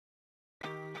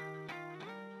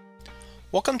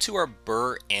Welcome to our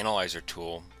BRRRR Analyzer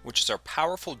tool, which is our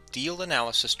powerful deal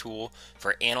analysis tool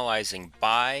for analyzing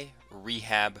buy,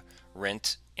 rehab,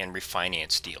 rent, and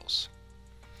refinance deals.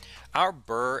 Our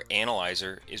BRRRR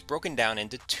Analyzer is broken down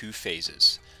into two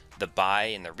phases, the buy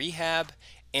and the rehab,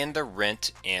 and the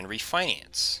rent and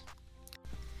refinance.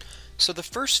 So the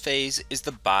first phase is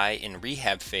the buy and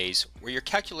rehab phase, where you're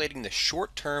calculating the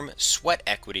short-term sweat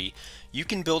equity you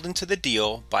can build into the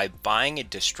deal by buying a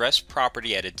distressed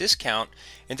property at a discount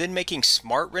and then making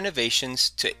smart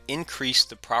renovations to increase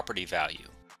the property value.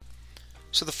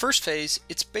 So the first phase,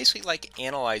 it's basically like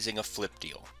analyzing a flip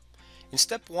deal. In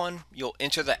step one, you'll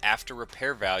enter the after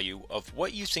repair value of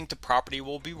what you think the property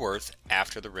will be worth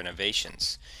after the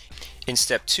renovations. In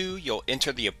step two, you'll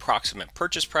enter the approximate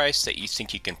purchase price that you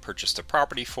think you can purchase the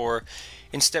property for.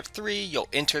 In step three, you'll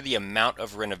enter the amount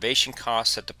of renovation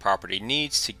costs that the property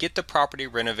needs to get the property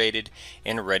renovated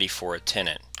and ready for a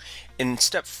tenant. In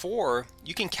step four,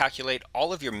 you can calculate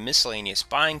all of your miscellaneous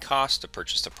buying costs to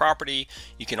purchase the property.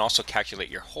 You can also calculate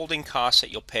your holding costs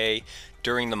that you'll pay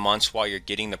during the months while you're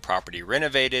getting the property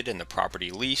renovated and the property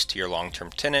leased to your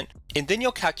long-term tenant. And then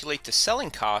you'll calculate the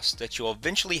selling costs that you'll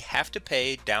eventually have to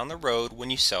pay down the road when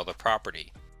you sell the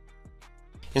property.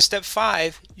 In step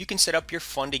five, you can set up your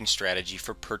funding strategy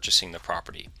for purchasing the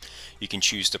property. You can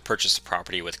choose to purchase the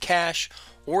property with cash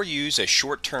or use a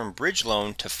short-term bridge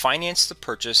loan to finance the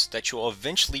purchase that you'll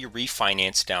eventually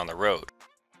refinance down the road.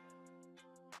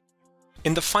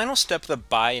 In the final step of the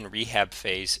buy and rehab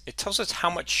phase, it tells us how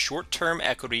much short-term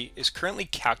equity is currently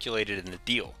calculated in the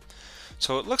deal.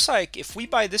 So it looks like if we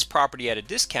buy this property at a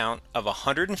discount of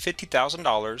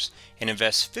 $150,000 and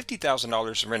invest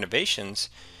 $50,000 in renovations,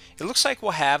 it looks like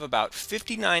we'll have about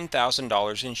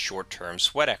 $59,000 in short-term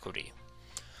sweat equity.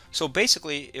 So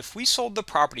basically, if we sold the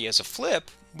property as a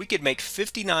flip, we could make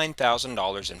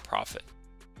 $59,000 in profit.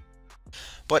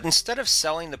 But instead of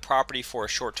selling the property for a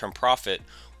short-term profit,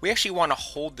 we actually want to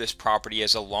hold this property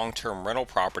as a long-term rental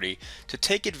property to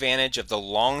take advantage of the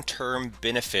long-term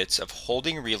benefits of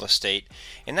holding real estate,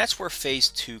 and that's where phase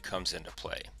two comes into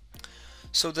play.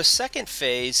 So the second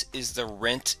phase is the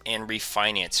rent and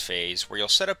refinance phase, where you'll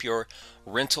set up your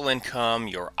rental income,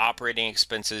 your operating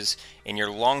expenses, and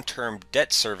your long-term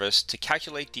debt service to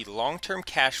calculate the long-term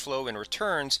cash flow and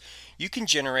returns you can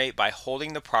generate by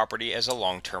holding the property as a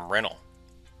long-term rental.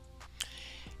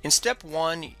 In step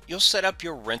one, you'll set up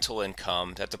your rental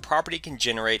income that the property can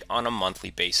generate on a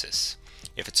monthly basis.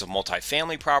 If it's a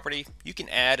multifamily property, you can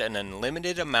add an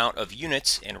unlimited amount of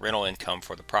units and rental income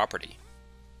for the property.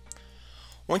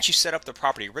 Once you set up the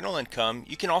property rental income,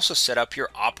 you can also set up your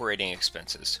operating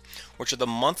expenses, which are the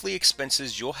monthly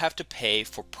expenses you'll have to pay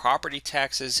for property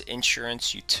taxes,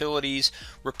 insurance, utilities,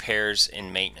 repairs,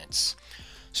 and maintenance.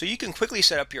 So you can quickly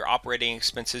set up your operating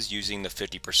expenses using the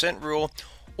 50% rule,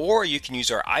 or you can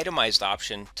use our itemized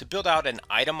option to build out an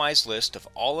itemized list of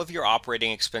all of your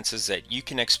operating expenses that you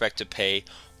can expect to pay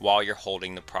while you're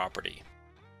holding the property.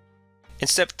 In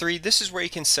step three, this is where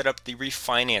you can set up the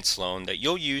refinance loan that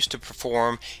you'll use to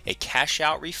perform a cash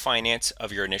out refinance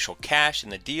of your initial cash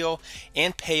in the deal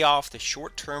and pay off the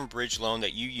short-term bridge loan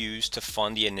that you use to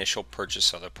fund the initial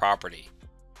purchase of the property.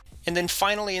 And then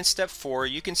finally in step four,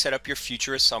 you can set up your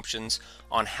future assumptions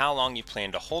on how long you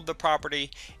plan to hold the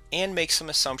property and make some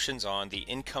assumptions on the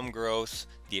income growth,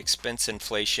 the expense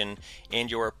inflation, and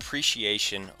your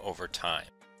appreciation over time.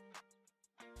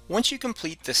 Once you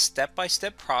complete the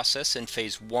step-by-step process in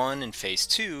phase one and phase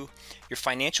two, your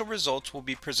financial results will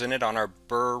be presented on our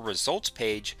BRRRR results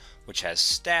page, which has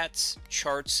stats,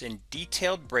 charts, and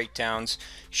detailed breakdowns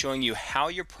showing you how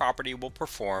your property will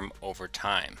perform over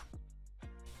time.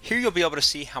 Here you'll be able to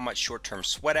see how much short-term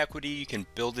sweat equity you can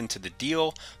build into the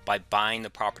deal by buying the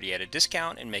property at a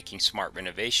discount and making smart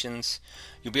renovations.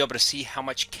 You'll be able to see how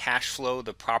much cash flow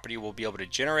the property will be able to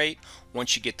generate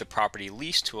once you get the property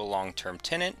leased to a long-term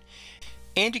tenant.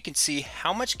 And you can see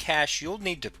how much cash you'll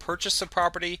need to purchase the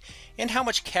property and how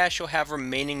much cash you'll have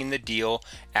remaining in the deal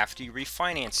after you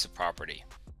refinance the property.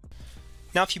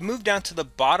 Now if you move down to the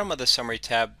bottom of the summary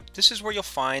tab, this is where you'll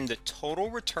find the total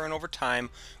return over time,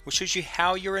 which shows you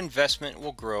how your investment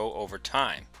will grow over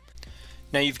time.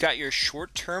 Now you've got your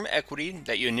short-term equity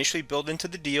that you initially build into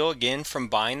the deal, again from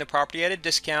buying the property at a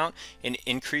discount and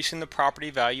increasing the property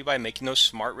value by making those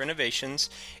smart renovations.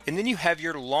 And then you have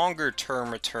your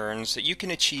longer-term returns that you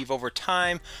can achieve over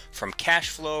time from cash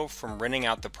flow, from renting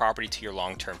out the property to your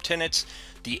long-term tenants,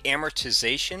 the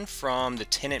amortization from the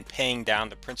tenant paying down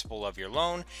the principal of your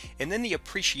loan, and then the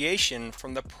appreciation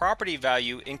from the property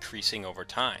value increasing over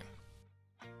time.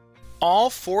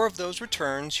 All four of those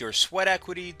returns, your sweat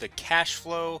equity, the cash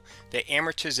flow, the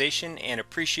amortization, and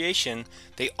appreciation,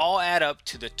 they all add up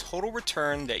to the total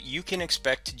return that you can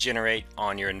expect to generate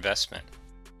on your investment.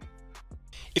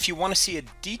 If you want to see a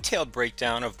detailed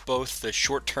breakdown of both the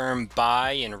short-term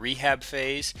buy and rehab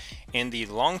phase and the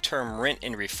long-term rent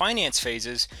and refinance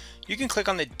phases, you can click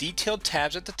on the detailed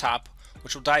tabs at the top,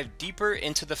 which will dive deeper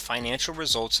into the financial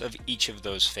results of each of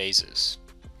those phases.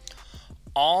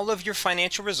 All of your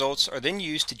financial results are then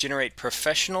used to generate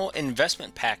professional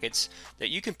investment packets that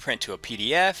you can print to a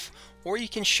PDF, or you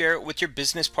can share it with your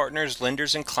business partners,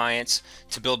 lenders, and clients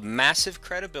to build massive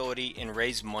credibility and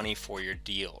raise money for your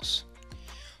deals.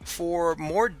 For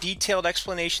more detailed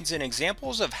explanations and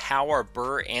examples of how our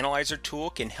BRRRR Analyzer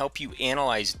tool can help you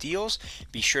analyze deals,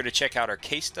 be sure to check out our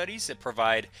case studies that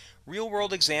provide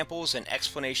real-world examples and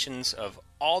explanations of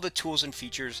all the tools and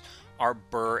features our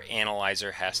BRRRR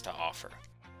Analyzer has to offer.